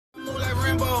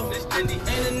go. Ain't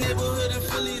a neighborhood in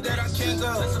Philly that I can't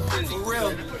go. For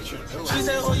real. She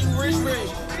said, oh, you rich, rich.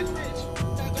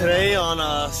 Today on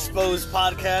Spo's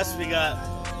podcast, we got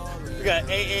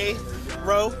AA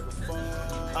Row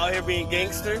out here being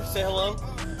gangster. Say hello.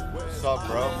 What's up,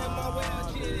 bro?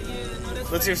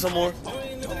 Let's hear some more. I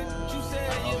don't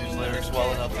know these lyrics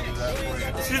well enough to do that for you.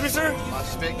 Excuse me, sir? My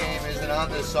spit game isn't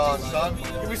on this song, son.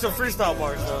 Give me some freestyle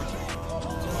bars, though.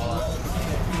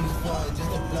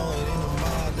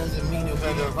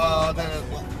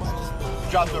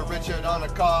 Drop the Richard on a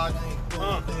card.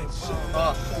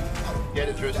 Get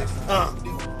it, Drizzy.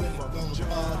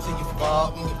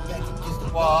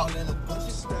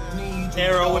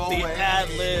 Arrow with the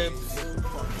ad-libs.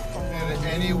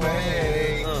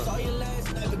 Anyway.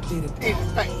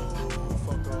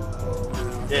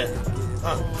 Yeah.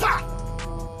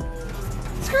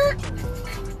 Skirt.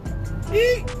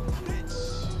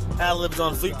 Ad-libs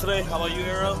on fleek today. How about you,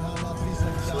 Arrow?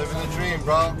 Just living the dream,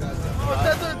 bro. Oh,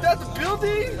 that's a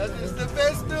building? That is the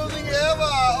best building ever.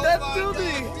 That oh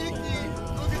building. God, Vicky,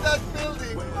 look at that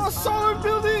building. Oh, solar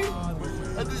building?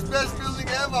 That is the best building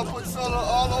ever. Put solar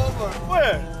all over.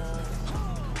 Where?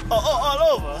 Oh, all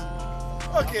over.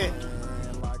 Okay.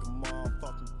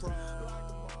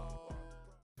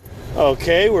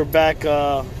 Okay, we're back.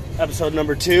 Episode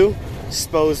number 2,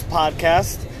 Spo's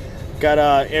podcast. Got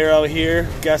Arrow here,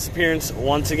 guest appearance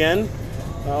once again.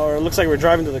 Or it looks like we're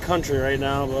driving to the country right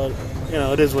now, but you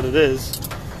know it is what it is.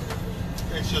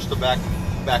 It's just the back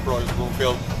road of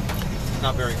Bloomfield.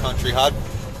 Not very country, Hod.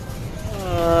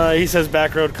 He says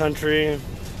back road country.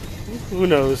 Who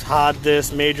knows? Hod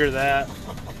this, major that.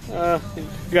 You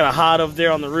got a Hod up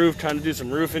there on the roof trying to do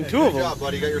some roofing. Two of them. Good job,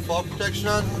 buddy. You got your fall protection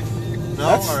on? No?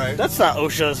 All right. That's not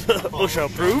OSHA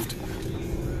approved.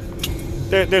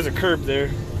 There's a curb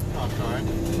there. Oh, it's all right.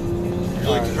 You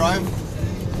like to drive?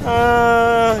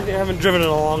 I haven't driven in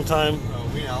a long time.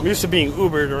 Oh, we know. I'm used to being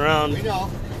Ubered around. We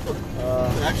know.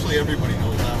 Actually, everybody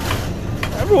knows that.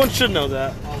 Everyone should know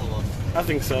that. All of us. I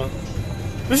think so.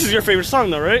 This is your favorite song,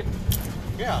 though, right?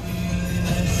 Yeah.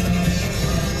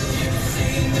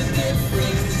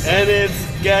 And it's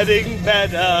getting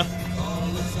better.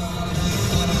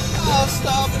 I'll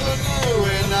stop the new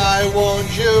and I want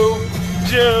you.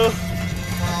 Joe.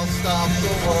 I'll stop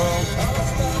the world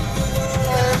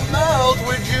and melt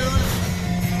with you.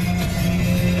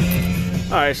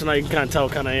 All right, so now you can kind of tell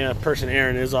what kind of person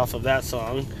Aaron is off of that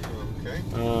song. Okay.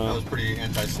 That was pretty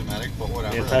anti-Semitic, but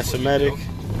whatever. Anti-Semitic.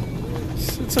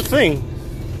 It's a thing.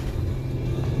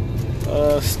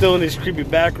 Still in these creepy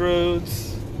back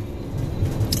roads.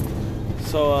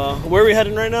 So, where are we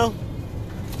heading right now?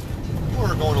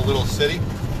 We're going to Little City.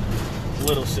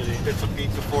 Little City. Get some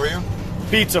pizza for you.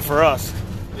 Pizza for us.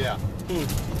 Yeah.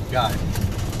 Got it.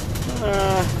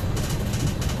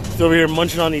 He's over here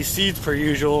munching on these seeds per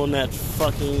usual in that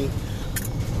fucking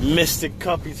Mystic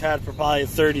cup he's had for probably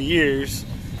 30 years.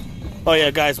 Oh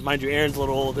yeah, guys, mind you, Aaron's a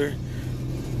little older.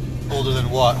 Older than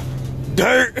what?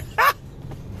 Dirt!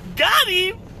 Got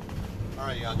him!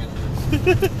 Alright, youngin.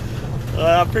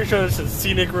 I'm pretty sure this is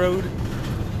Scenic Road.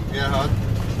 Yeah, huh?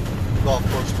 Golf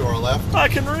course to our left. I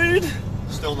can read.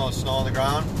 Still no snow on the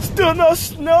ground. Still no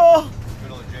snow.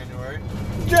 Middle of January.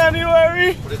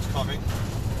 January. But it's coming.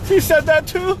 He said that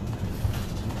too.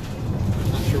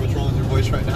 Not sure what's wrong with your voice right now.